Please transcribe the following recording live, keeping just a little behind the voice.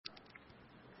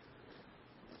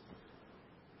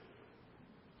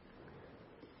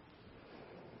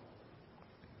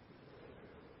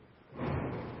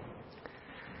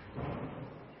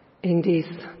In this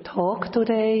talk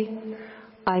today,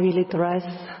 I will address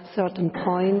certain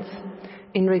points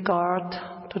in regard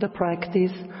to the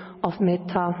practice of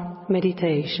metta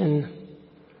meditation.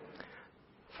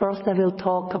 First, I will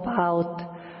talk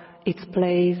about its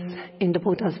place in the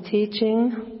Buddha's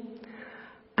teaching,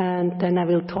 and then I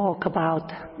will talk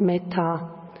about metta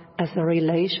as a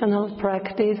relational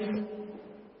practice,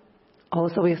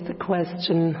 also with the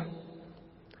question,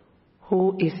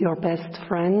 who is your best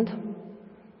friend?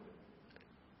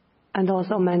 And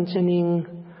also mentioning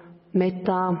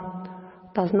metta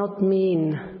does not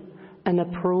mean an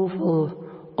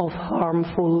approval of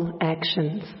harmful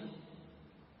actions.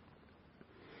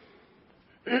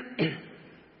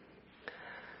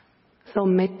 So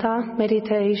metta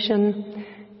meditation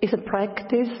is a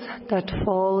practice that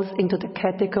falls into the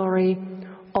category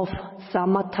of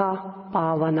samatha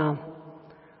bhavana,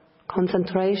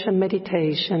 concentration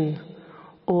meditation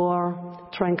or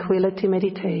tranquility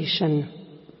meditation.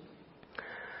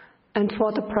 And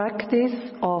for the practice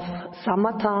of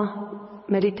samatha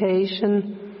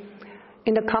meditation,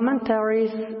 in the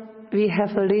commentaries we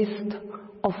have a list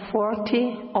of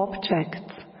 40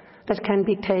 objects that can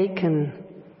be taken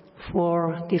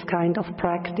for this kind of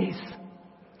practice.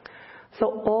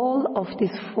 So all of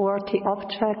these 40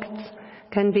 objects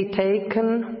can be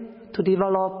taken to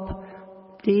develop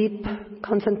deep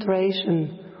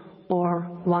concentration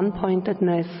or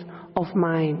one-pointedness of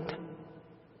mind.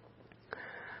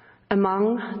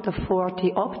 Among the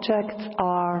 40 objects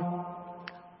are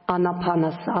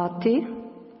anapanasati,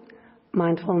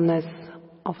 mindfulness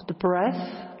of the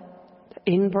breath,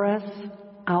 the in-breath,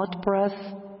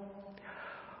 out-breath,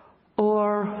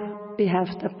 or we have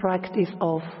the practice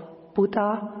of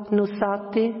Buddha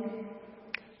Nusati,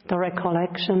 the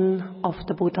recollection of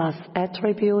the Buddha's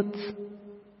attributes,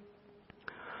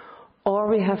 or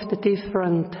we have the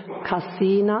different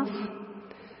kasinas,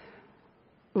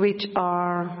 which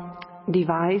are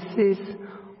devices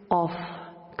of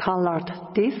colored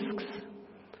discs,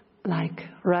 like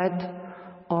red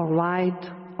or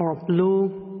white or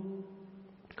blue.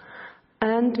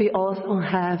 And we also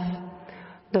have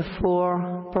the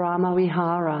 4 Brahma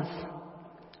Viharas,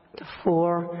 the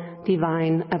 4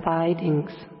 divine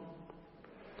abidings.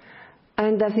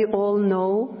 And as you all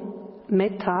know,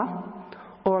 metta,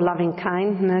 or loving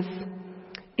kindness,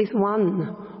 is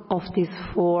one of these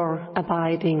 4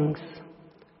 abidings,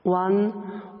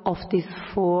 one of these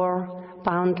 4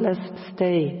 boundless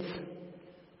states.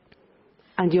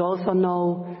 And you also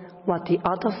know what the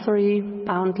other 3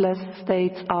 boundless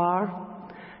states are,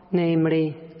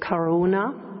 namely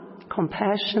karuna,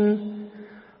 compassion,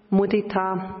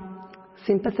 mudita,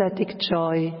 sympathetic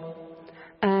joy,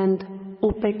 and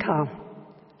upekkha,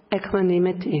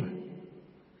 equanimity.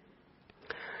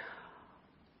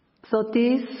 So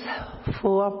these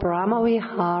 4 Brahma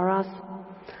Viharas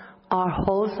are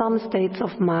wholesome states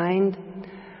of mind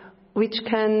which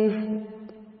can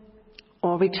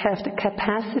or which have the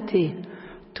capacity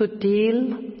to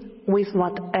deal with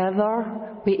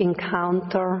whatever we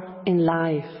encounter in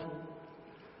life.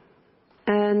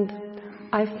 And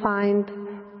I find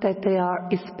that they are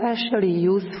especially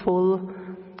useful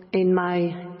in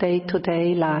my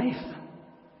day-to-day life.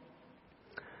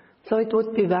 So it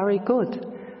would be very good.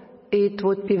 It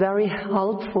would be very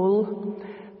helpful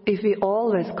if we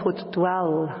always could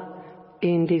dwell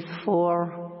in these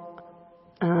 4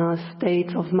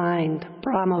 states of mind,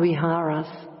 Brahma Viharas.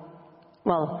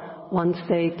 Well, one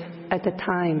state at a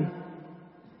time.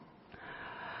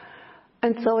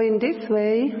 And so in this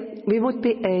way, we would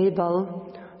be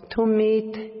able to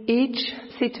meet each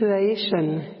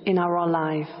situation in our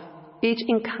life, each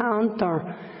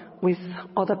encounter with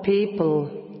other people.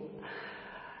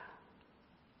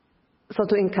 So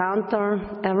to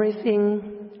encounter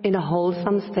everything in a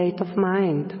wholesome state of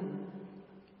mind.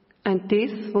 And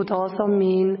this would also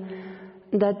mean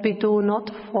that we do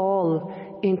not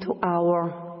fall into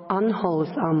our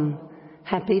unwholesome,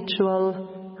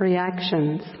 habitual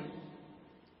reactions,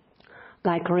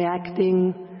 like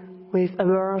reacting with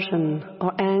aversion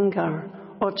or anger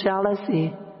or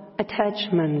jealousy,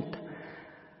 attachment,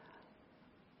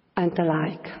 and the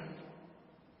like.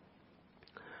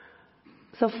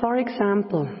 So for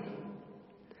example,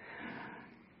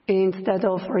 instead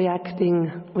of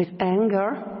reacting with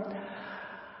anger,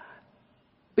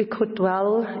 we could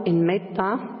dwell in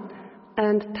metta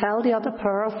and tell the other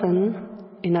person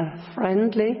in a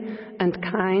friendly and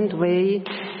kind way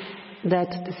that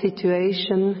the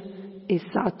situation is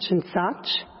such and such,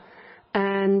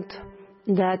 and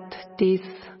that this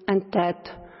and that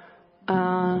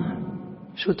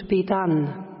should be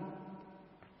done.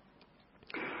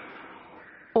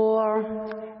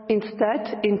 Or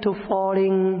instead into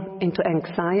falling into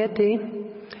anxiety,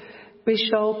 we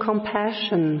show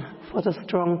compassion for the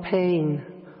strong pain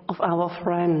of our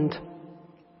friend.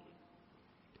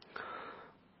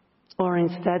 Or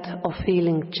instead of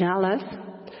feeling jealous,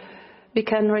 we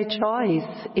can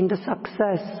rejoice in the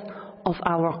success of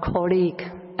our colleague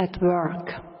at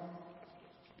work.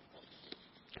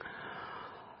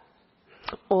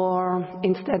 Or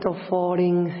instead of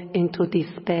falling into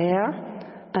despair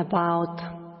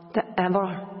about the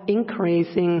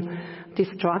ever-increasing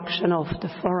destruction of the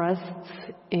forests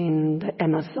in the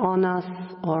Amazonas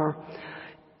or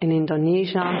in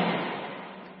Indonesia,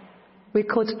 we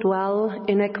could dwell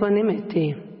in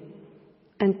equanimity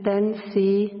and then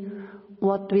see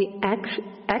what we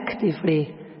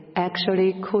actively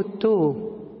actually could do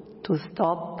to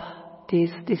stop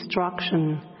this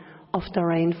destruction of the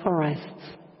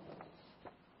rainforests.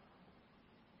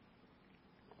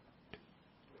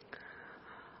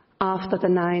 After the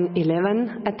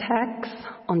 9/11 attacks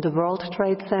on the World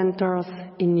Trade Centers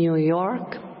in New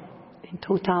York in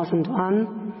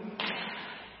 2001,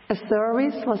 a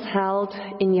service was held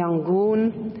in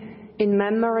Yangon in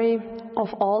memory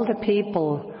of all the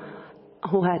people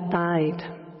who had died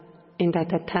in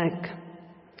that attack.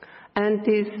 And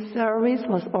this service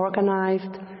was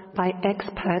organized by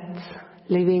expats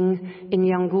living in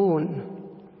Yangon.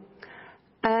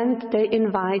 And they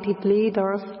invited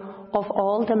leaders of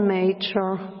all the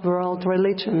major world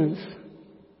religions.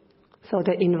 So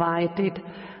they invited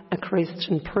a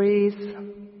Christian priest,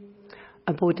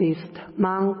 a Buddhist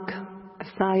monk, a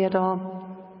sayadaw,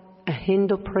 a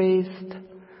Hindu priest,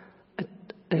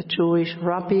 a Jewish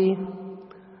rabbi,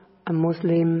 a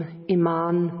Muslim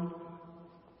imam.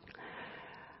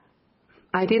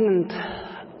 I didn't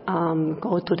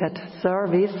go to that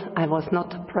service, I was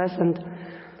not present,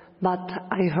 but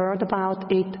I heard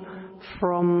about it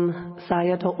from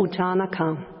Sayadaw U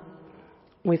Janaka,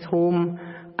 with whom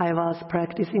I was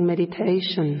practicing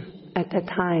meditation at that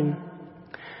time,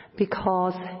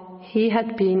 because he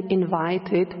had been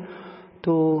invited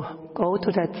to go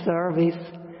to that service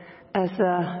as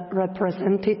a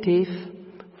representative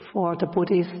for the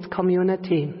Buddhist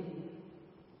community.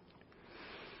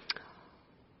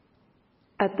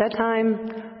 At that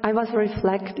time, I was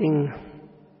reflecting,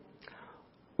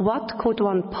 what could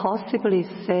one possibly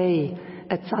say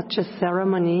at such a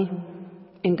ceremony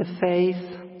in the face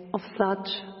of such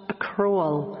a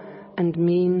cruel and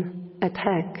mean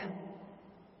attack?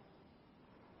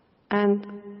 And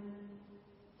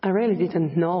I really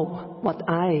didn't know what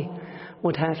I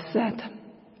would have said.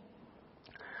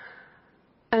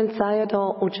 And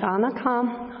Sayadaw U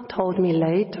Janaka told me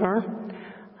later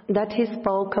that he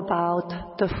spoke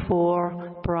about the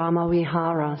 4 Brahma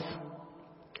Viharas.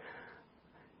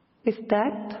 With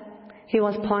that, he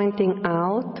was pointing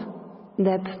out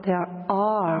that there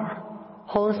are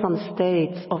wholesome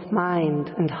states of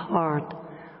mind and heart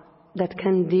that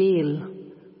can deal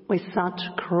with such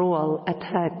cruel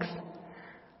attacks,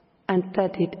 and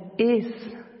that it is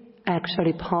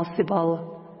actually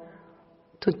possible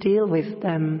to deal with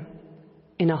them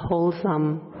in a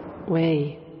wholesome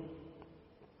way.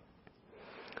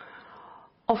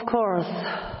 Of course,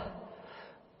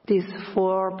 these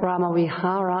 4 Brahma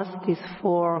Viharas, these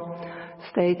 4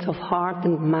 states of heart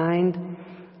and mind,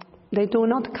 they do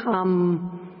not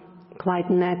come quite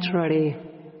naturally,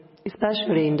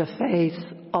 especially in the face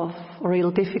of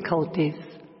real difficulties.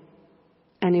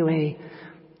 Anyway,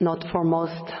 not for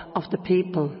most of the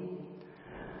people.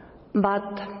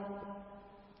 But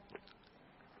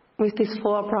with these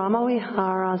 4 Brahma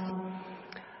Viharas,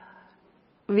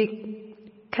 we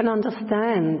can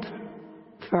understand,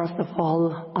 first of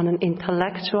all, on an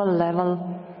intellectual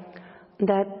level,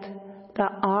 that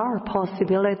there are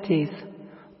possibilities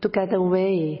to get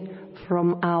away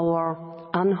from our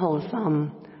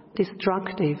unwholesome,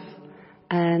 destructive,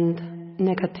 and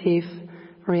negative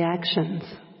reactions.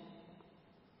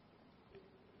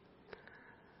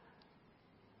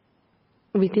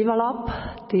 We develop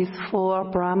these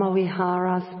 4 Brahma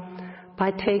Viharas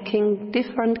by taking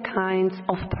different kinds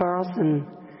of person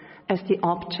as the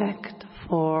object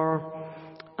for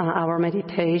our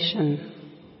meditation,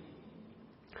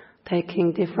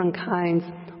 taking different kinds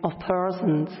of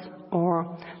persons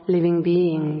or living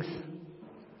beings.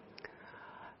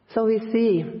 So we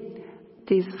see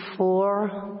these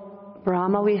 4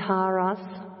 Brahma Viharas,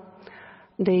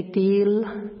 they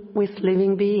deal with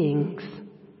living beings.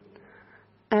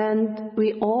 And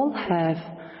we all have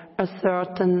a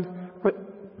certain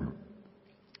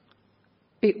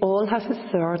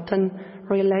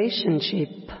relationship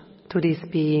to these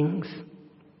beings.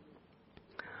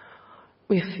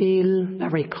 We feel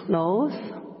very close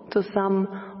to some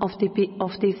of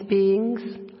these beings.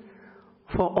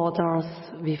 For others,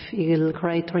 we feel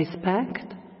great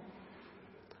respect.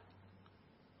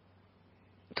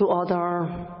 To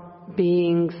other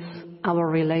beings, our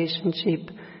relationship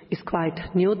is quite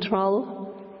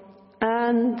neutral,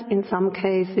 and in some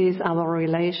cases, our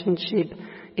relationship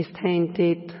is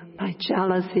tainted by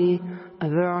jealousy,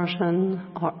 aversion,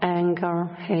 or anger,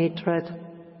 hatred.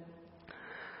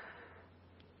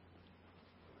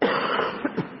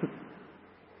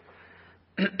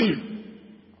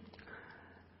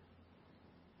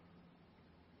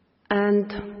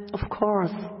 And of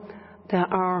course,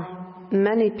 there are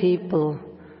many people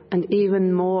and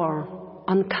even more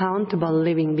uncountable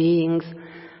living beings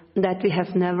that we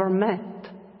have never met,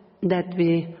 that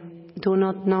we do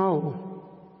not know.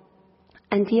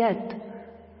 And yet,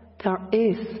 there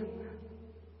is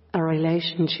a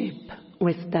relationship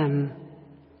with them.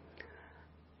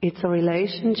 It's a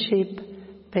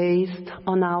relationship based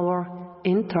on our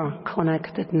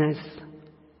interconnectedness.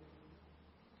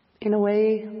 In a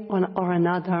way or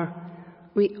another,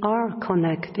 we are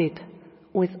connected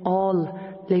with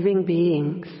all living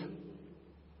beings.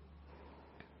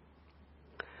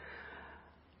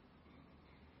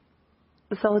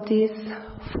 So these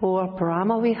 4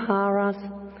 Brahma-viharas,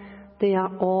 they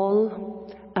are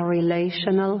all a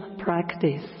relational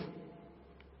practice.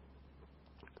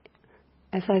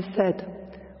 As I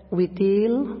said, we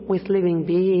deal with living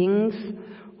beings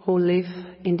who live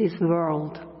in this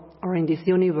world, or in this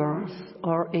universe,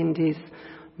 or in these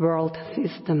world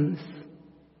systems.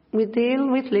 We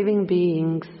deal with living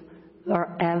beings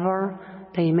wherever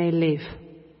they may live.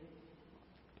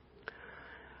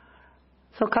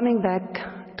 So coming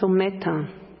back to metta,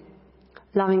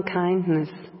 loving kindness.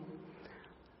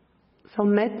 So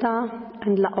metta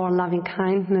or loving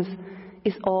kindness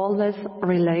is always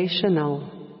relational.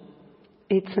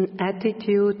 It's an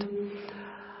attitude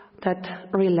that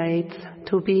relates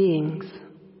to beings.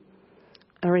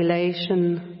 A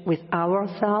relation with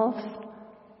ourselves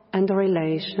and a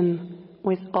relation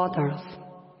with others.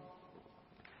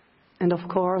 And of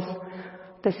course,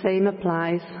 the same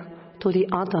applies to the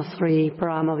other 3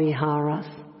 Brahma-viharas: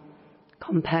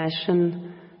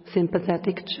 compassion,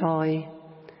 sympathetic joy,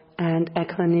 and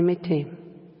equanimity.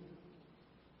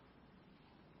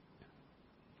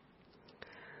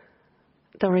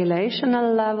 The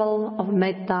relational level of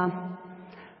metta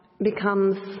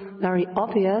becomes very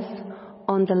obvious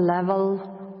on the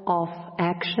level of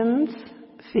actions,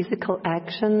 physical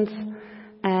actions,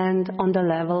 and on the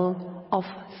level of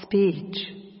speech.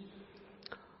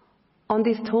 On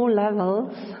these 2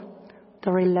 levels,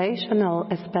 the relational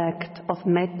aspect of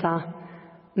metta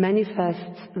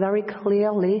manifests very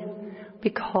clearly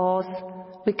because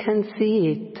we can see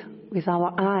it with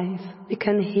our eyes, we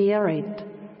can hear it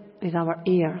with our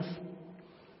ears.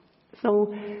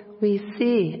 So we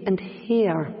see and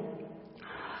hear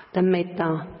the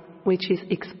metta which is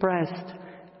expressed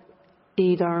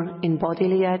either in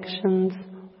bodily actions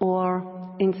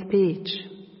or in speech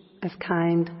as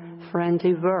kind,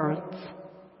 friendly words.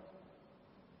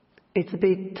 It's a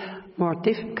bit more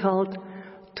difficult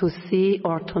to see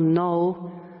or to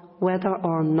know whether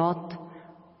or not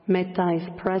metta is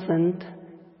present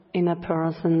in a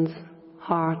person's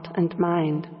heart and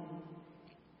mind.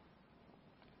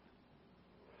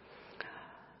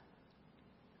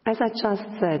 As I just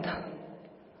said,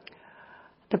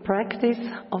 the practice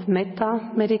of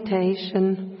metta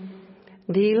meditation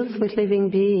deals with living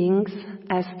beings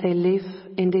as they live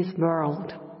in this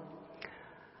world.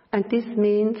 And this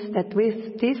means that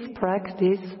with this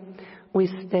practice we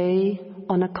stay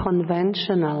on a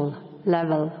conventional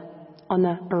level, on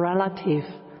a relative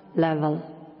level.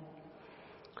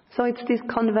 So it's this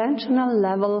conventional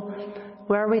level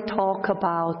where we talk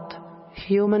about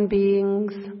human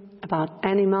beings, about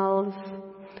animals,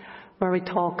 where we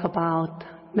talk about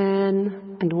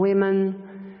men and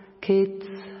women, kids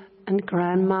and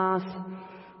grandmas,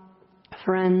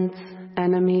 friends,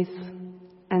 enemies,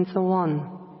 and so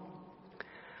on.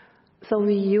 So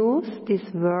we use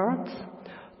these words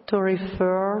to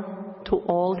refer to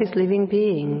all these living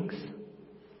beings.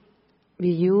 We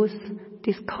use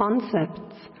these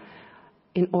concepts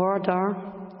in order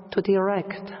to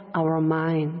direct our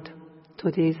mind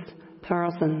to these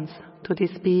persons, to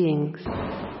these beings.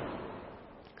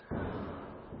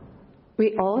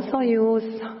 We also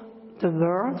use the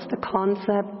words, the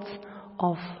concepts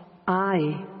of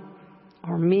I,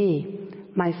 or me,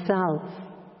 myself,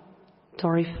 to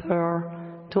refer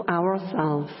to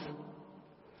ourselves.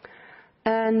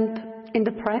 And in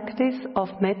the practice of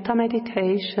metta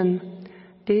meditation,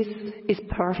 this is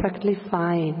perfectly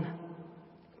fine.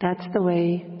 That's the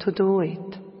way to do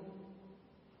it.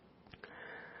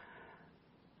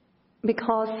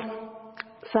 Because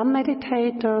some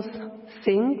meditators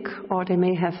think, or they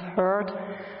may have heard,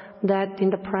 that in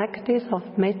the practice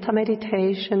of metta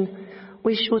meditation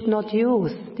we should not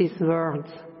use these words,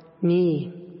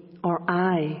 me, or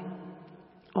I,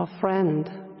 or friend,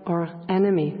 or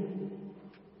enemy.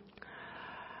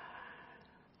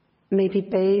 Maybe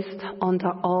based on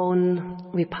their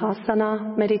own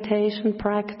vipassana meditation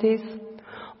practice,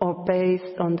 or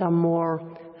based on their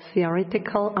more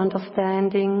theoretical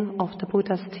understanding of the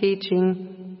Buddha's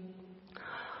teaching,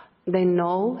 they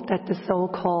know that the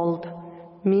so-called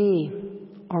me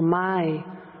or my,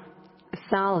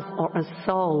 self or a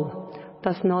soul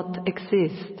does not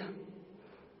exist.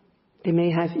 They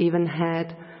may have even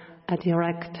had a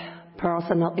direct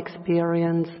personal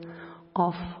experience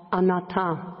of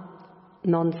anatta,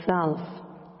 non-self,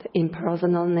 the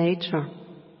impersonal nature.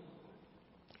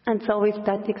 And so with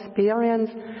that experience,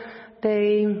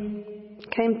 they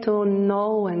came to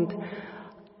know and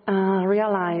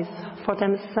realize for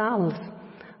themselves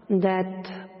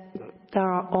that there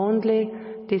are only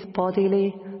these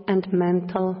bodily and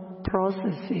mental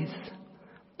processes,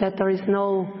 that there is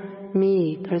no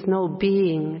me, there is no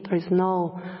being, there is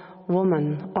no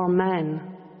woman or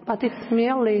man, but it's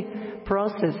merely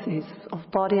processes of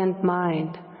body and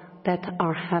mind that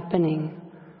are happening.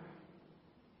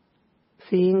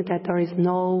 Seeing that there is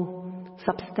no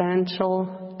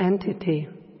substantial entity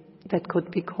that could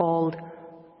be called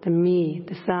the me,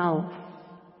 the self.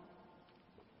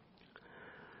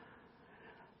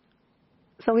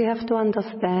 So we have to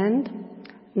understand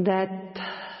that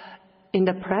in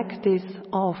the practice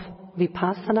of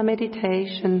vipassana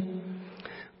meditation,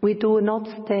 we do not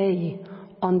stay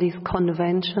on this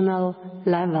conventional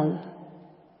level.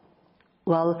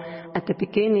 Well, at the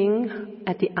beginning,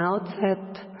 at the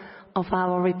outset of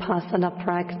our vipassana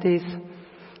practice,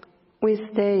 we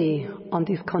stay on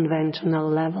this conventional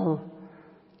level.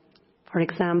 For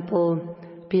example,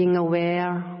 being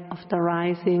aware of the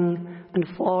rising and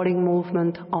falling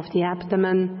movement of the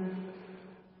abdomen.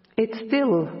 It's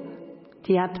still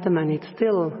the abdomen, it's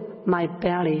still my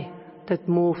belly that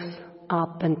moves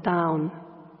up and down.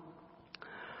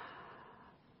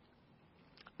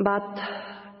 But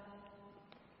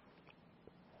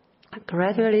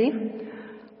gradually,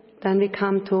 then we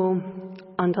come to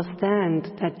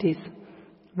understand that these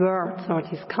words or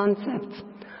these concepts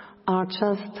are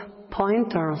just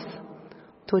pointers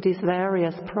to these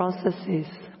various processes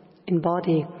in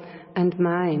body and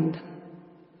mind.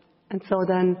 And so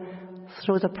then,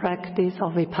 through the practice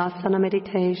of vipassana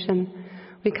meditation,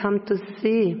 we come to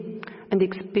see and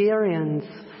experience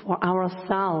for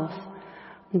ourselves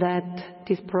that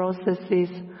these processes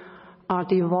are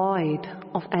devoid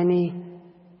of any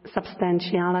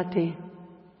substantiality,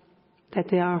 that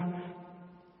they are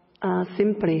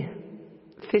simply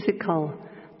physical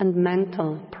and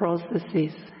mental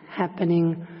processes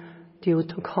happening due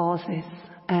to causes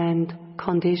and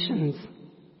conditions.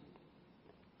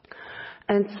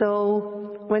 And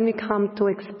so when we come to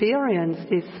experience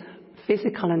these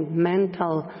physical and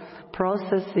mental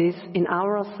processes in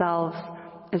ourselves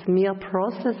as mere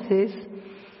processes,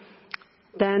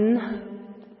 then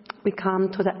we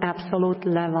come to the absolute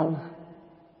level.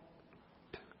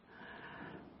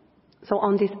 So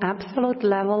on this absolute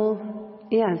level,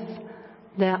 yes,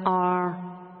 there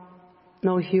are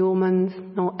no humans,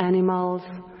 no animals,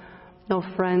 no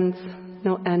friends,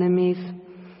 no enemies,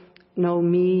 no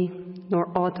me,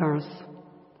 nor others.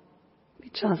 We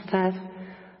just have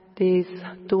these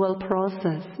dual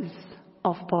processes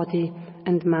of body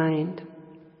and mind.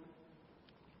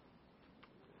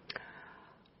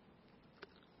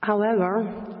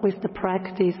 However, with the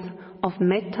practice of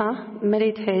metta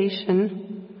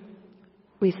meditation,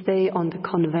 we stay on the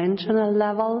conventional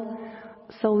level,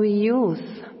 so we use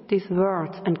these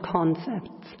words and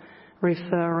concepts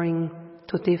referring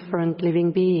to different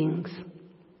living beings.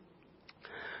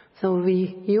 So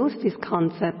we use these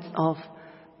concepts of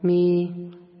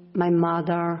me, my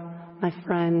mother, my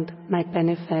friend, my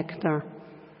benefactor,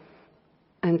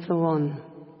 and so on.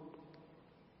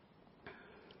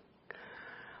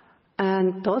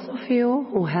 And those of you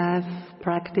who have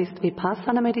practiced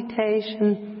vipassana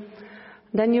meditation,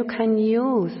 then you can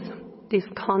use these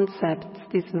concepts,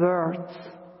 these words,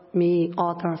 me,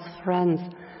 others, friends,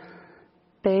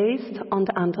 based on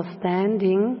the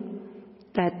understanding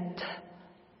that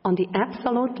on the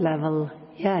absolute level,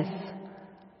 yes,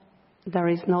 there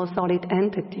is no solid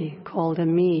entity called a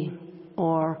me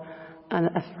or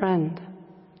a friend.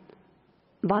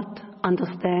 But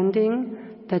understanding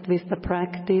that with the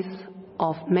practice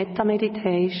of metta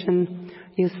meditation,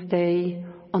 you stay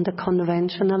on the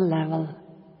conventional level.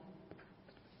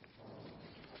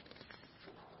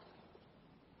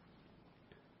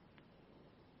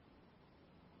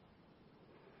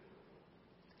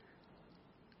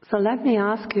 So let me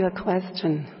ask you a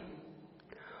question.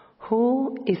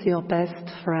 Who is your best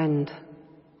friend?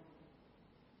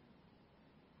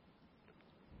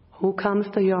 Who comes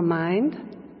to your mind?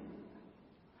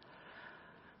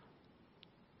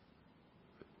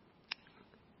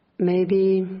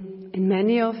 Maybe in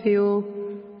many of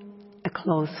you, a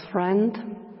close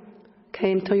friend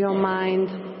came to your mind,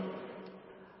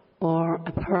 or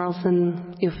a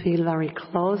person you feel very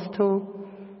close to,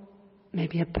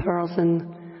 maybe a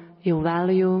person you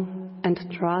value and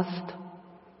trust,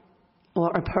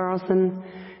 or a person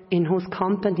in whose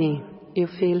company you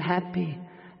feel happy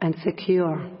and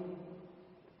secure.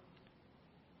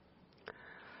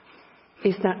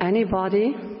 Is there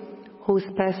anybody whose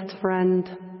best friend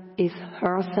is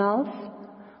herself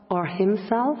or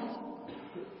himself?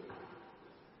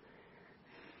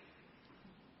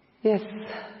 Yes,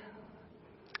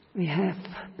 we have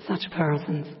such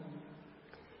persons.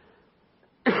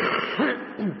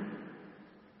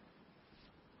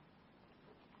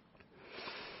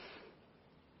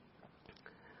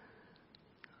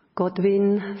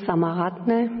 Godwin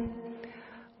Samaratne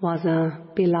was a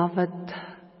beloved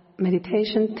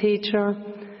meditation teacher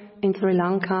in Sri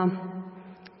Lanka,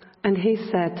 and he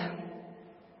said,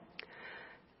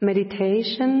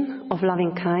 meditation of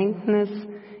loving kindness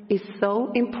is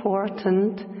so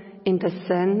important in the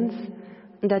sense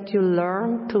that you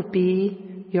learn to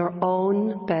be your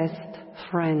own best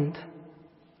friend.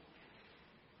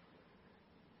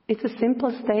 It's a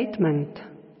simple statement,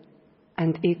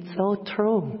 and it's so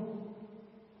true.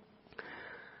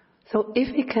 So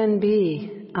if we can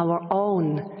be our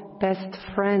own best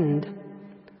friend,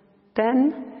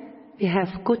 then we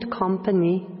have good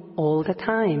company all the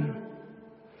time.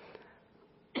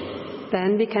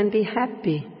 Then we can be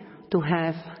happy to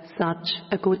have such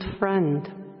a good friend.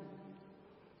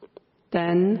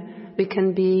 Then we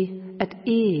can be at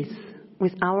ease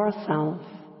with ourselves.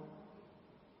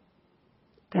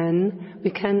 Then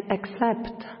we can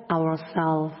accept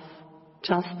ourselves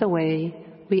just the way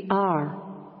we are.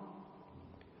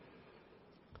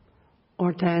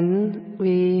 Or then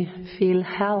we feel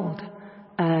held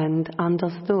and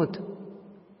understood.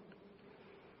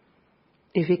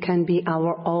 If we can be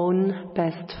our own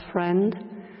best friend,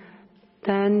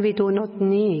 then we do not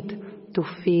need to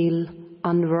feel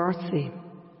unworthy.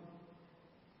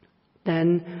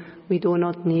 Then we do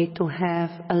not need to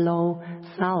have a low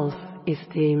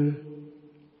self-esteem.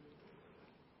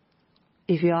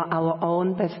 If we are our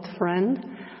own best friend,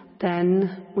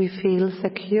 then we feel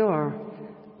secure,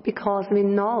 because we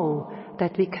know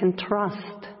that we can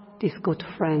trust this good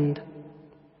friend.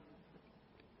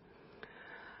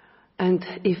 And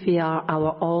if we are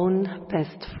our own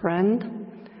best friend,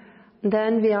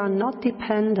 then we are not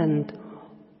dependent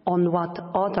on what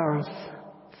others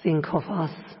think of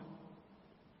us.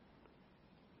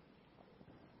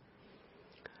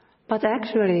 But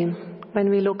actually,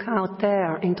 when we look out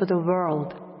there into the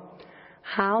world,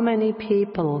 how many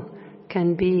people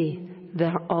can be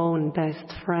their own best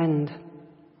friend?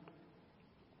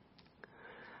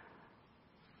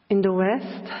 In the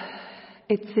West,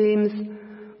 it seems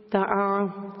there are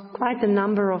quite a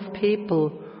number of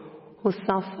people who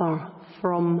suffer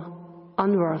from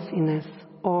unworthiness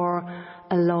or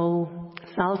a low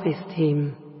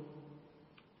self-esteem.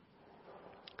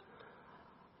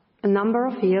 A number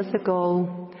of years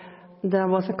ago, there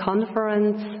was a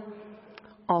conference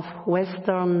of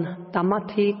Western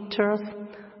Dhamma teachers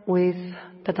with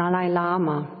the Dalai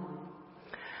Lama.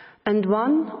 And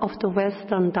one of the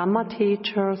Western Dhamma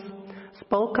teachers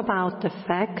spoke about the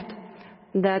fact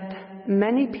that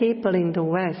many people in the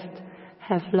West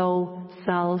have low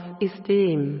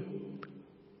self-esteem.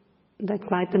 That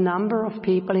quite a number of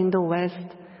people in the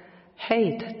West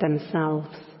hate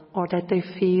themselves, or that they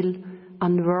feel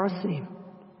unworthy.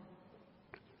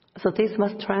 So this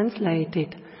was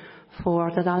translated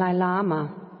for the Dalai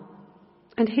Lama.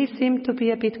 And he seemed to be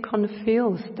a bit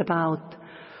confused about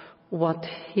what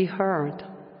he heard.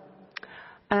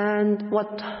 And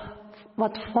what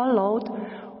followed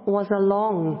was a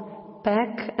long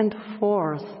back and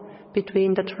forth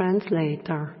between the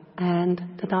translator and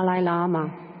the Dalai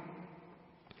Lama.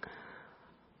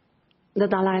 The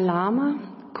Dalai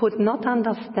Lama could not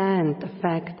understand the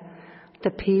fact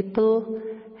that people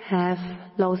have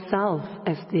low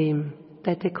self-esteem,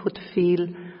 that they could feel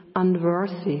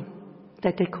unworthy,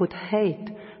 that they could hate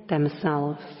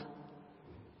themselves.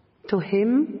 To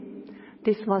him,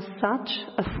 this was such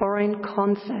a foreign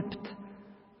concept,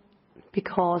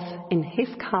 because in his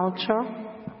culture,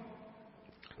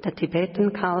 the Tibetan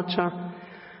culture,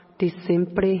 this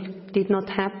simply did not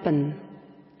happen,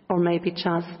 or maybe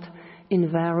just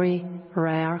in very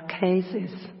rare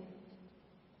cases.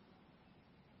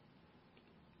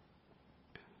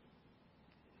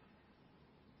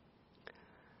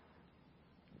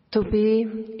 To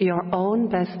be your own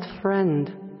best friend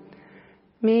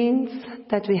means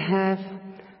that we have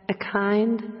a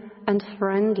kind and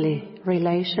friendly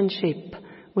relationship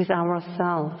with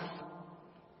ourselves,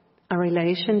 a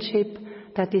relationship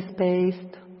that is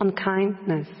based on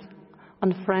kindness,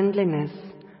 on friendliness,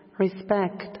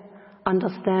 respect,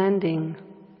 understanding,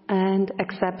 and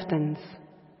acceptance.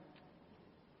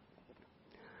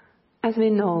 As we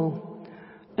know,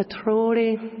 a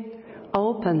truly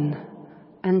open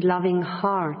and loving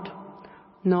heart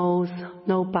knows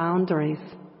no boundaries.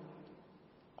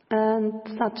 And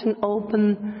such an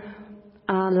open,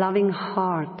 loving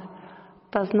heart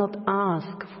does not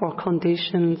ask for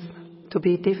conditions to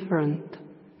be different.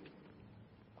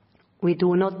 We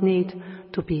do not need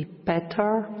to be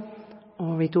better,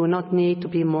 or we do not need to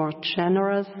be more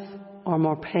generous or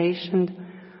more patient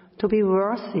to be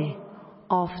worthy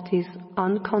of this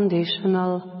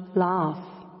unconditional love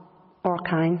or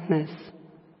kindness.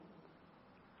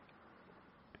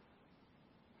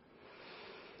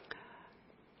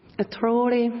 A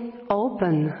truly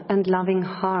open and loving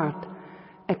heart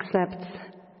accepts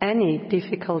any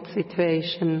difficult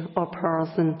situation or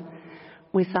person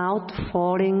without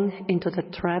falling into the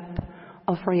trap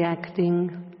of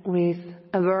reacting with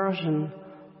aversion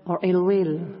or ill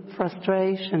will,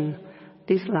 frustration,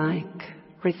 dislike,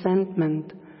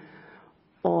 resentment,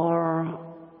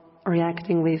 or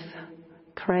reacting with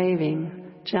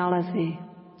craving, jealousy,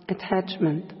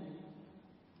 attachment.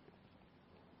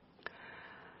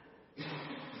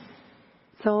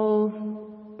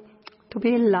 So, to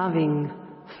be loving,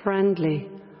 friendly,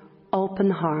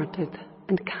 open-hearted,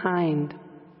 and kind,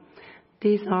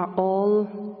 these are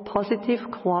all positive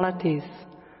qualities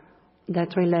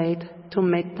that relate to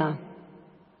metta,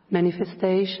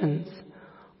 manifestations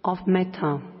of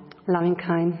metta, loving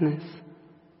kindness.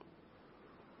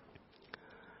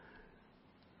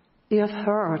 You have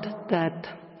heard that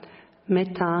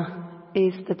metta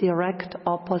is the direct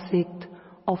opposite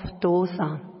of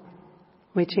dosa,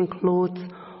 which includes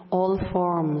all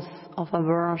forms of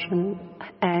aversion,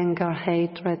 anger,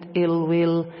 hatred, ill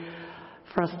will,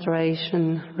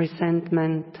 frustration,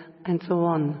 resentment, and so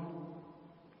on.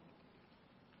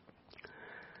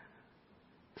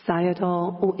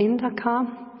 Sayadaw U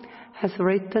Indaka has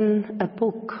written a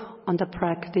book on the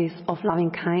practice of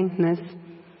loving kindness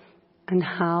and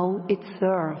how it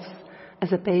serves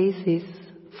as a basis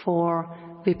for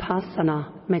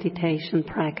vipassana meditation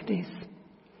practice.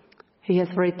 He has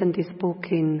written this book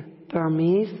in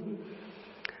Burmese,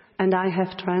 and I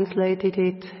have translated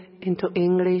it into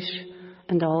English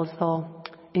and also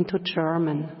into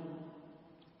German.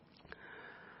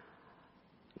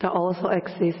 There also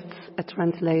exists a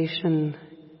translation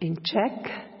in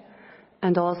Czech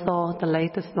and also the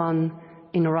latest one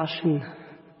in Russian.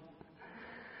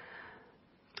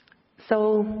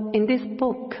 So in this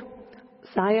book,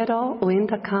 Sayadaw U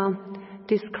Indaka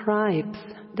describes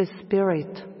the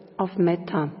spirit of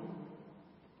metta.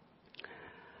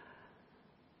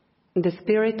 The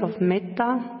spirit of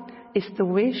metta is the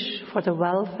wish for the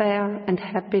welfare and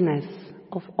happiness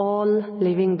of all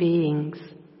living beings.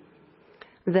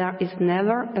 There is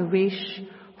never a wish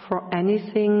for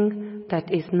anything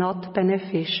that is not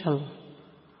beneficial.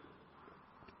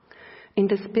 In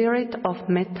the spirit of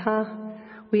metta,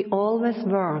 we always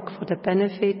work for the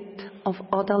benefit of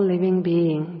other living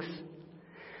beings.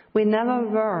 We never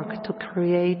work to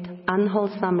create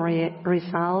unwholesome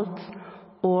results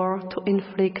or to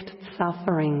inflict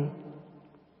suffering.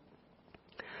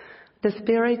 The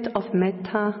spirit of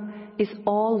metta is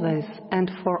always and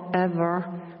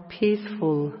forever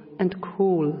peaceful and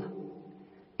cool.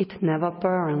 It never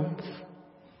burns.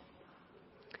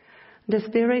 The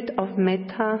spirit of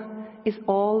metta is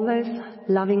always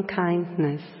loving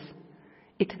kindness.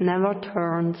 It never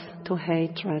turns to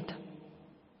hatred.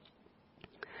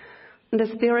 The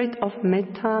spirit of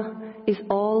metta is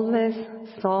always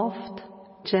soft,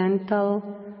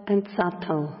 gentle, and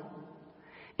subtle.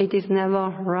 It is never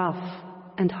rough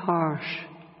and harsh.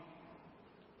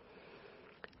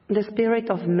 The spirit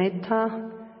of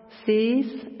metta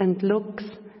sees and looks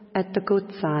at the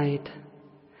good side.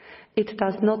 It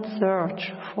does not search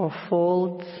for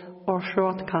faults or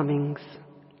shortcomings.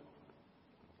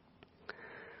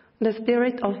 The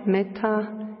spirit of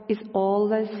metta is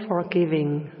always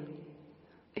forgiving.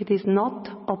 It is not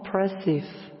oppressive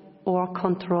or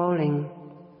controlling.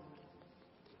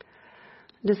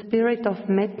 The spirit of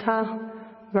metta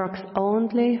works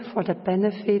only for the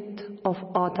benefit of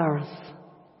others.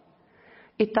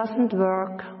 It doesn't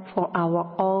work for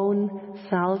our own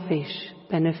selfish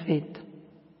benefit.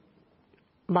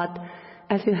 But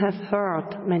as you have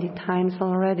heard many times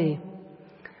already,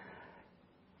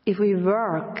 if we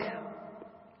work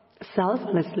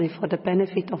selflessly for the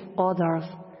benefit of others,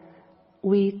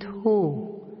 we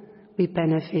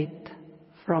benefit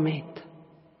from it,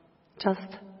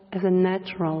 just as a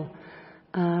natural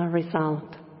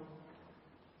result.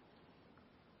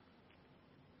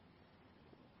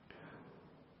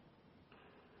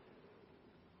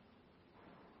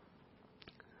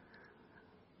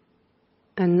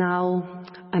 And now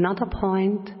another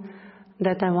point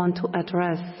that I want to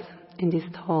address in this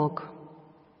talk.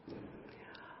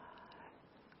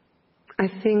 I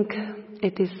think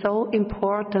it is so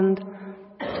important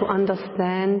to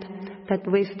understand that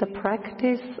with the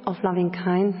practice of loving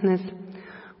kindness,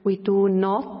 we do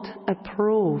not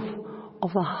approve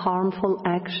of a harmful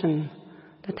action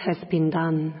that has been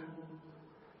done.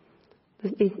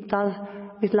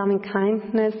 With loving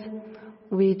kindness,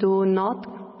 we do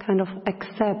not kind of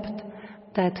accept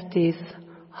that this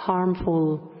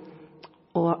harmful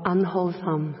or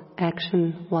unwholesome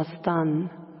action was done,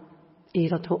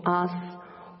 either to us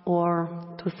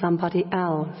or to somebody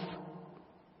else.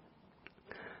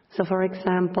 So, for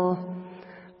example,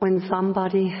 when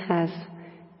somebody has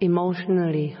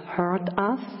emotionally hurt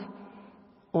us,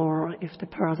 or if the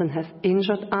person has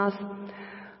injured us,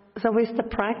 so with the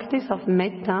practice of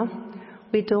metta,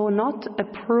 we do not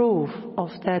approve of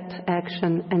that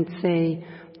action and say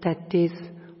that this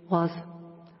was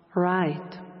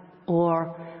right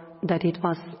or that it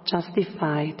was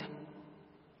justified.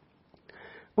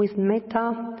 With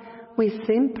metta, we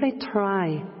simply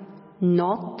try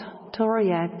not to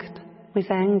react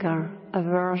with anger,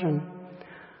 aversion,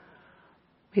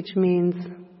 which means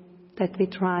that we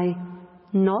try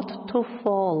not to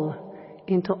fall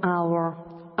into our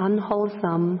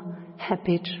unwholesome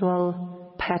habitual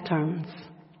patterns.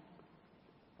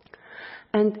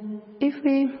 And if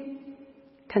we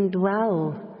can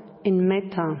dwell in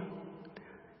metta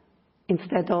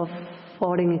instead of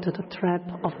falling into the trap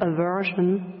of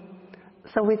aversion,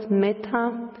 so with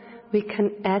metta we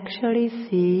can actually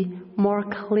see more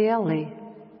clearly,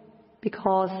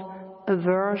 because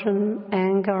aversion,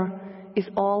 anger is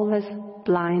always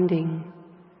blinding.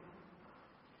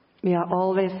 We are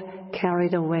always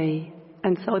carried away,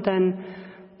 and so then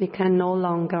we can no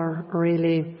longer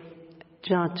really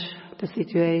judge the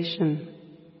situation.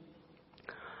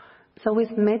 So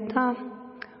with metta,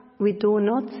 we do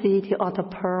not see the other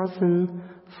person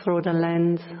through the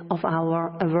lens of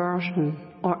our aversion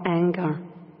or anger.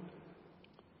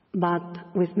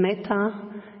 But with metta,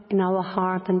 in our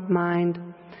heart and mind,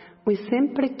 we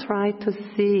simply try to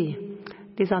see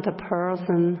this other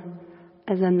person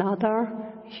as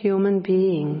another human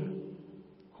being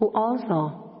who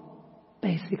also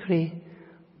basically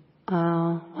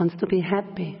wants to be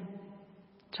happy,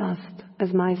 just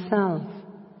as myself.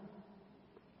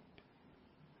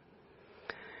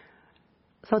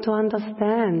 So to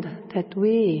understand that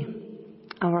we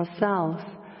ourselves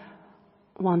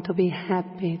want to be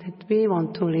happy, that we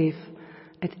want to live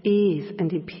at ease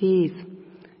and in peace,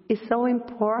 is so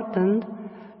important,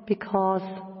 because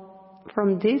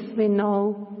from this we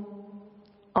know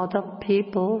other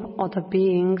people, other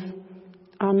beings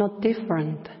are not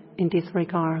different in this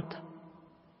regard.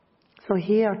 So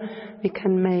here we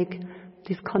can make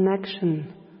this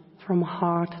connection from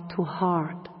heart to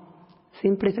heart,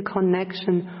 simply the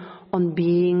connection on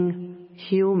being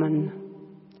human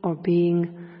or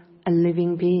being a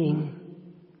living being.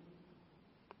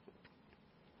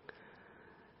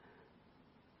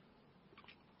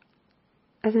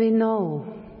 As we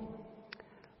know,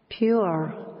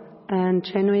 pure and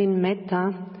genuine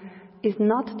metta is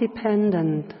not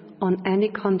dependent on any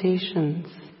conditions.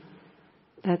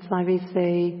 That's why we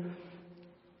say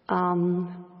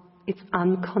it's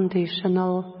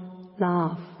unconditional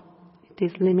love. It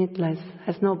is limitless,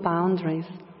 has no boundaries.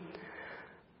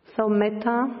 So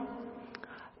metta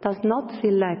does not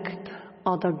select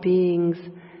other beings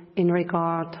in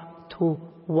regard to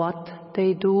what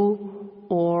they do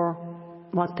or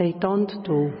what they don't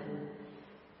do.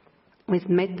 With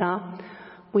metta,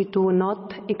 we do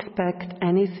not expect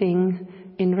anything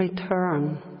in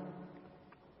return.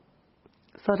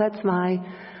 So that's why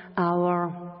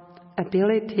our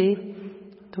ability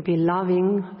to be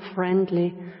loving,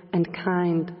 friendly, and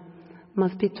kind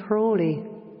must be truly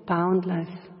boundless,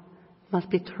 must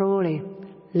be truly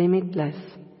limitless.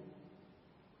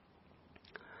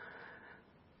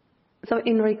 So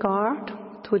in regard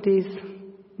to these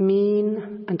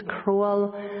mean and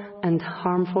cruel and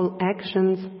harmful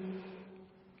actions,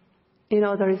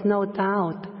 there is no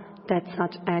doubt that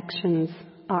such actions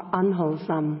are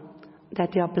unwholesome,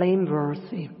 that they are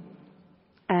blameworthy,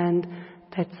 and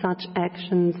that such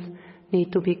actions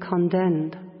need to be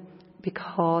condemned,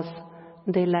 because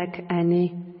they lack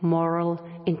any moral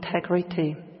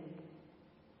integrity.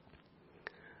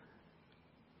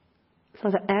 So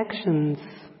the actions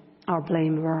are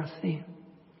blameworthy.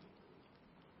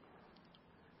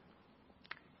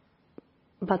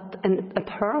 But a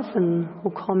person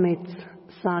who commits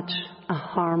such a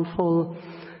harmful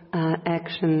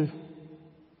action,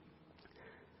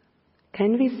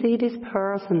 can we see this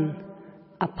person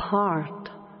apart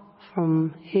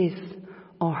from his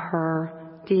or her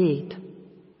deed?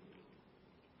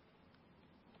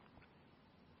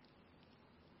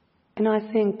 And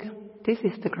I think this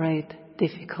is the great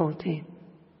difficulty.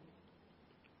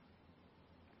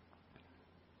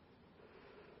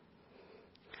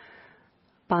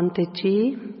 Bhante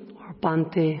G, or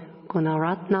Bhante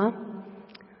Gunaratna,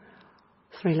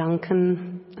 Sri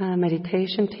Lankan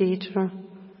meditation teacher,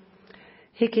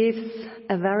 he gives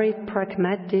a very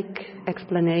pragmatic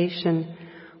explanation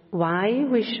why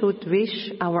we should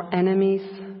wish our enemies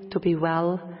to be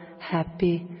well,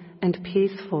 happy, and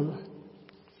peaceful.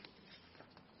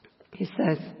 He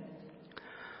says,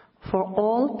 for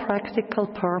all practical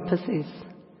purposes,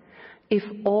 if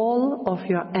all of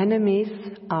your enemies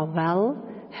are well,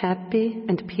 happy,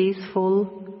 and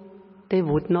peaceful, they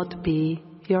would not be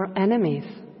your enemies.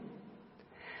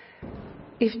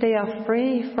 If they are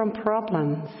free from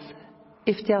problems,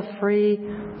 if they are free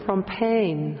from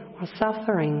pain or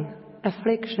suffering,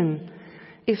 affliction,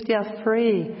 if they are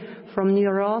free from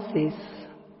neurosis,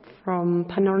 from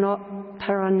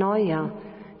paranoia,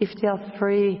 if they are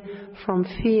free from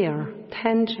fear,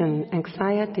 tension,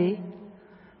 anxiety,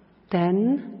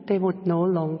 then they would no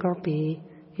longer be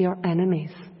your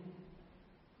enemies.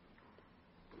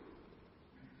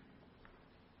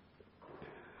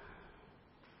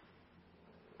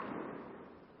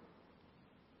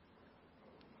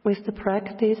 With the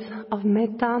practice of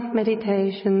metta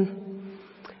meditation,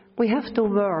 we have to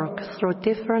work through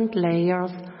different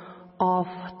layers of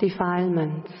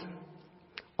defilements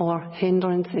or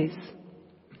hindrances,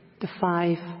 the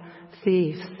 5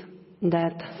 thieves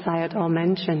that Sayadaw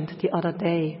mentioned the other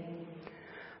day.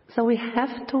 So we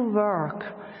have to work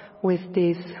with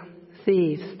these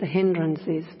thieves, the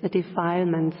hindrances, the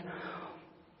defilements,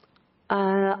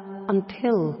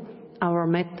 until our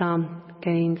metta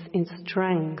gains in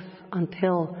strength,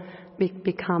 until it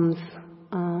becomes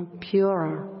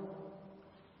purer.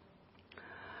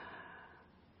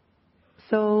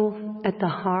 So at the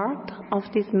heart of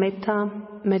this metta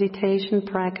meditation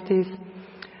practice,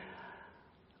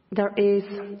 there is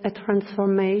a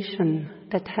transformation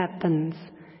that happens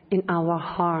in our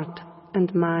heart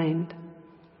and mind.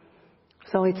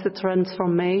 So it's a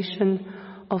transformation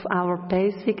of our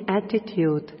basic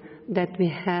attitude that we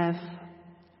have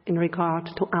in regard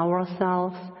to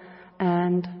ourselves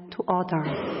and to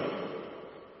others.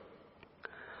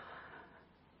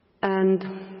 And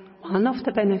one of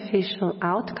the beneficial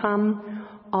outcomes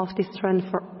of this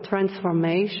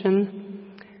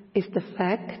transformation is the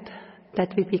fact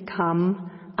that we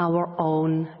become our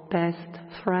own best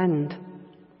friend.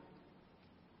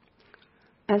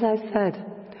 As I said,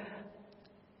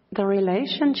 the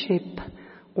relationship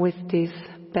with this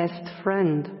best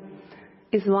friend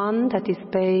is one that is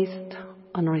based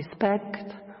on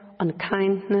respect, on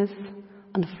kindness,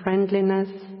 on friendliness,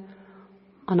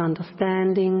 on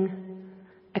understanding,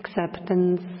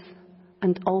 acceptance,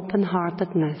 and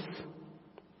open-heartedness.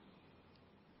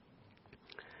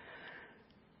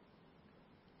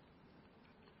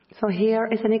 So here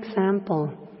is an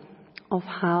example of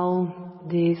how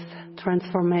this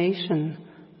transformation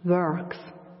works.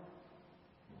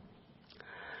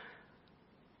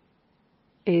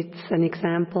 It's an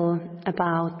example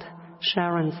about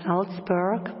Sharon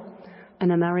Salzberg,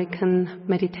 an American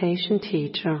meditation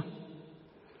teacher.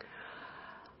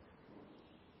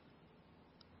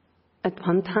 At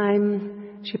one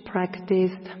time, she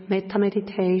practiced metta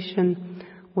meditation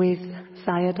with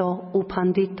Sayadaw U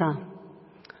Pandita,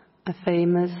 a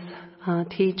famous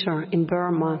teacher in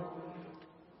Burma.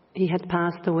 He had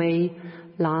passed away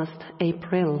last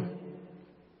April.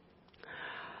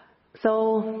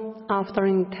 So, after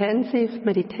intensive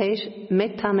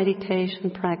metta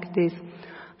meditation practice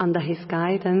under his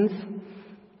guidance,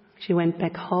 she went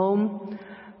back home,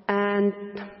 and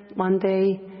one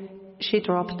day she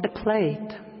dropped a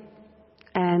plate.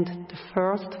 And the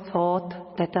first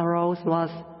thought that arose was,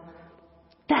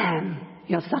 "Damn,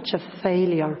 you're such a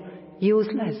failure,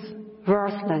 useless,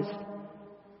 worthless."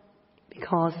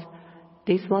 Because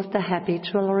this was the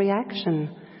habitual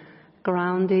reaction,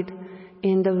 grounded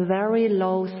in the very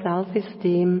low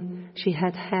self-esteem she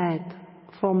had had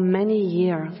for many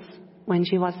years when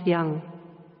she was young.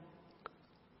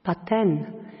 But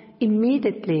then,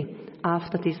 immediately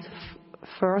after this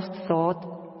first thought,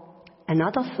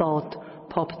 another thought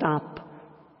popped up,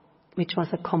 which was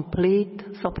a complete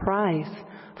surprise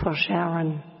for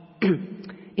Sharon.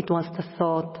 It was the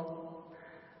thought,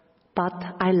 "But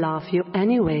I love you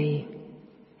anyway."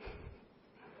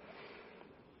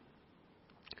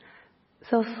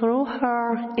 So through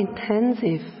her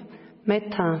intensive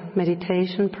metta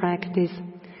meditation practice,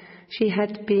 she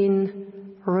had been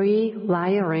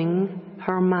rewiring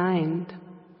her mind.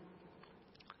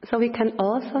 So we can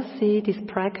also see this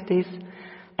practice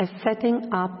as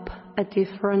setting up a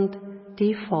different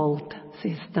default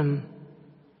system.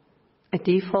 A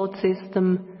default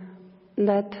system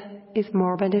that is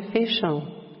more beneficial.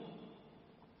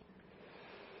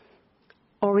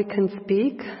 Or we can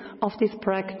speak of this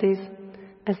practice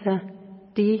as a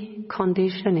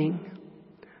deconditioning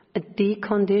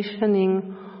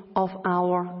of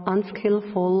our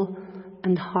unskillful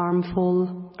and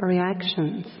harmful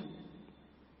reactions.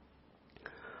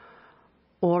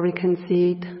 Or we can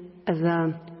see it as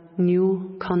a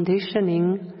new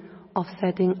conditioning of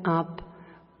setting up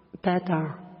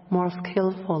better, more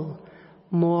skillful,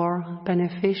 more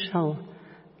beneficial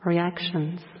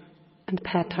reactions and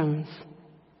patterns.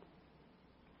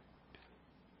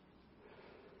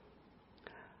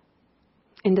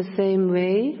 In the same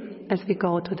way as we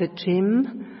go to the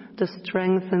gym to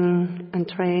strengthen and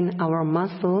train our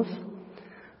muscles,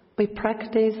 we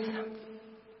practice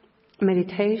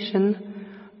meditation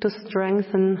to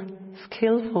strengthen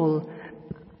skillful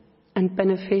and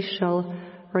beneficial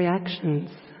reactions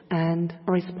and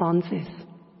responses.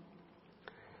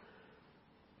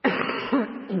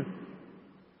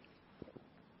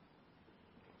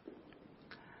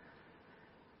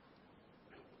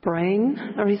 Brain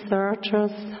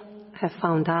researchers have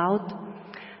found out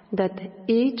that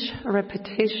each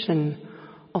repetition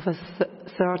of a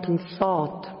certain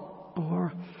thought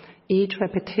or each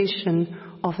repetition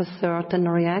of a certain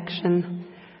reaction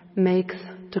makes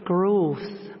the grooves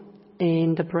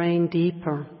in the brain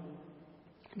deeper.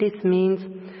 This means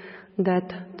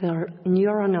that the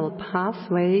neuronal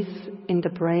pathways in the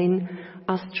brain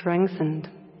are strengthened,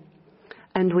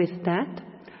 and with that,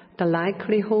 the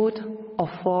likelihood of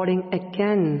falling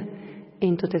again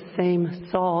into the same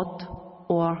thought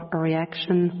or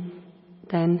reaction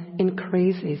then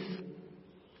increases.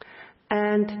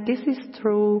 And this is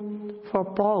true for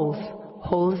both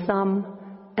wholesome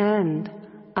and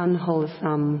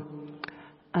unwholesome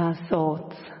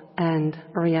thoughts and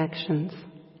reactions.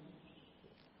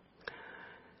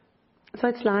 So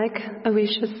it's like a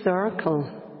vicious circle.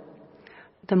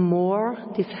 The more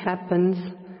this happens,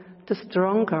 the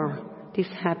stronger this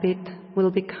habit will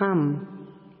become.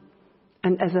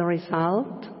 And as a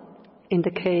result, in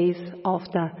the case of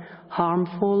the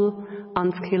harmful,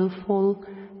 unskillful,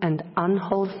 and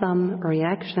unwholesome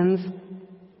reactions,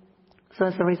 so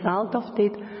as a result of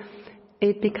it,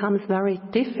 it becomes very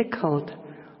difficult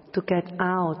to get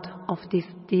out of these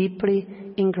deeply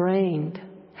ingrained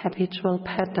habitual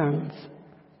patterns.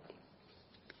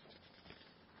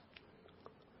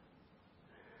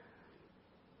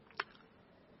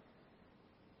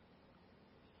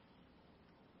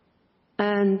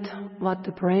 And what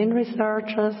the brain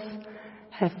researchers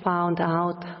have found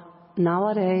out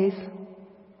nowadays,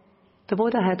 the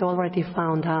Buddha had already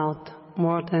found out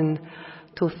more than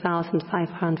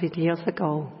 2,500 years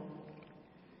ago.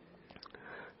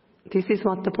 This is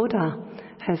what the Buddha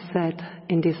has said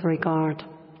in this regard.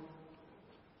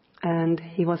 And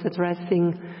he was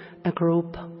addressing a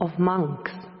group of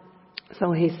monks.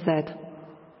 So he said,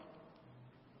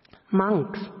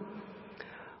 "Monks,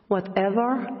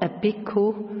 whatever a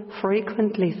bhikkhu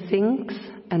frequently thinks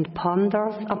and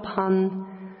ponders upon,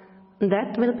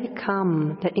 that will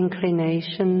become the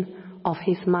inclination of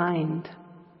his mind.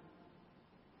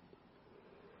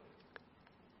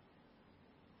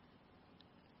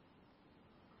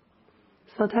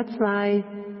 So that's why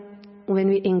when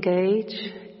we engage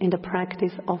in the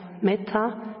practice of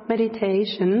metta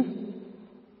meditation,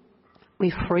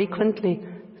 we frequently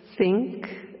think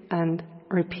and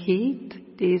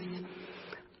repeat these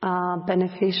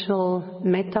beneficial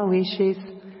metta wishes,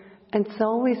 and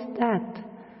so with that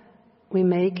we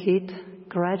make it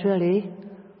gradually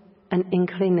an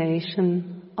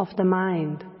inclination of the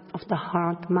mind, of the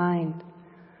heart mind,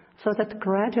 so that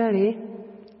gradually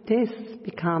this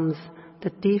becomes the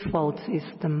default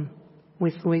system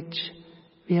with which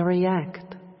we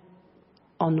react,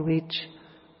 on which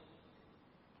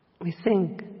we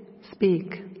think,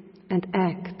 speak, and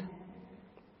act.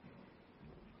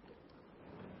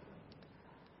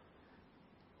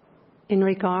 In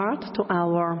regard to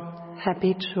our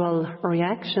habitual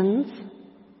reactions,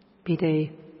 be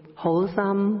they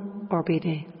wholesome or be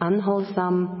they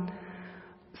unwholesome.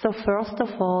 So first of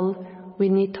all, we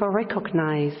need to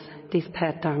recognize these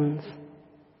patterns.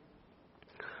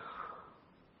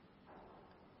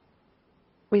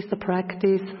 With the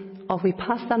practice of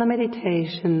Vipassana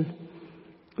meditation,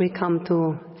 we come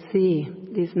to see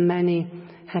these many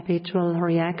habitual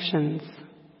reactions.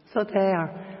 So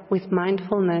there, with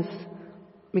mindfulness,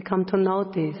 we come to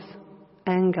notice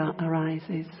anger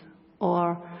arises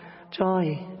or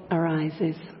joy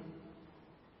arises.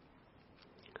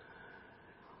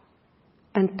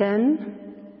 And then,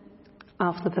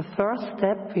 after the first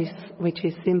step, which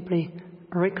is simply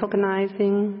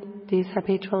recognizing these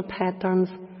habitual patterns,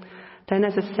 then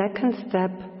as a second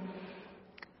step,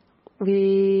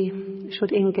 we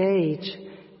should engage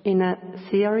in a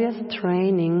serious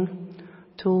training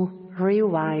to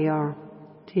rewire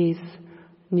these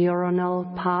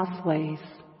neuronal pathways.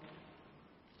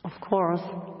 Of course,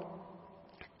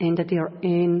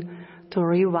 to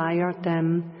rewire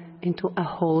them into a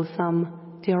wholesome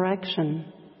direction,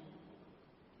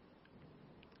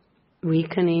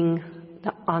 weakening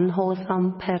the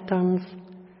unwholesome patterns,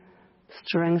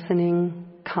 strengthening,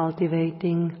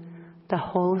 cultivating the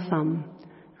wholesome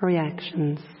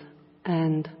reactions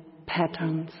and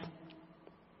patterns.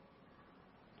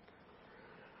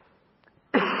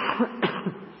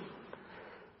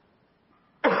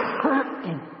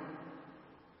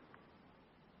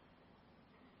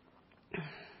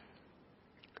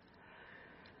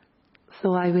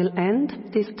 So I will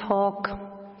end this talk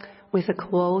with a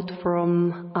quote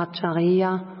from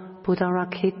Acharya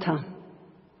Buddharakkhita.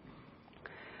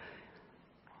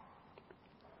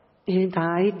 He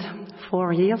died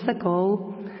 4 years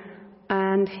ago,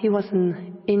 and he was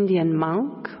an Indian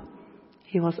monk.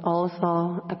 He was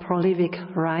also a prolific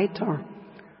writer.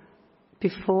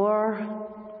 Before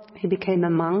he became a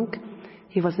monk,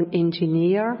 he was an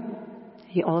engineer.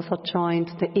 He also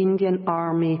joined the Indian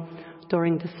army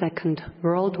during the Second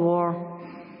World War.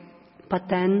 But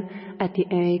then, at the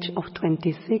age of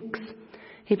 26,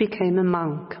 he became a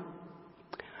monk.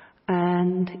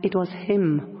 And it was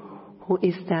him who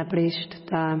established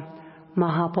the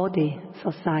Mahabodhi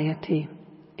Society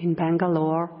in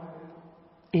Bangalore,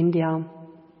 India,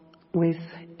 with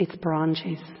its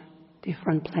branches,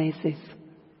 different places.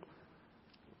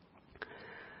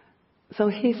 So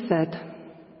he said,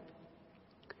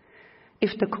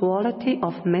 if the quality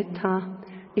of metta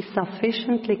is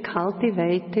sufficiently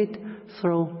cultivated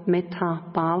through metta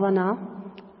bhavana,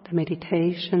 the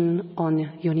meditation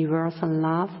on universal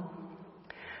love,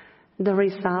 the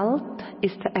result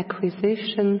is the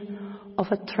acquisition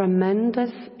of a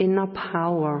tremendous inner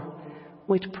power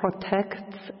which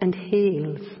protects and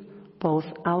heals both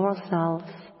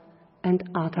ourselves and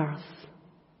others.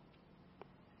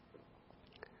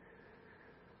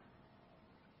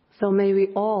 So may we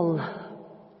all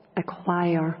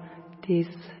acquire this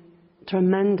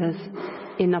tremendous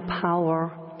inner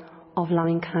power of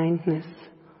loving kindness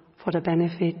for the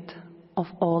benefit of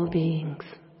all beings.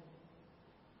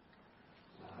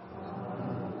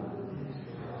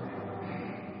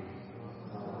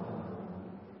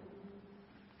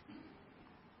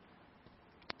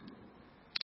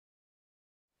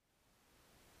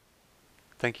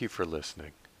 Thank you for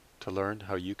listening. To learn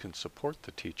how you can support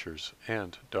the teachers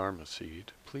and Dharma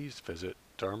Seed, please visit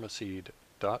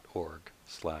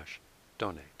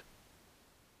dharmaseed.org/donate.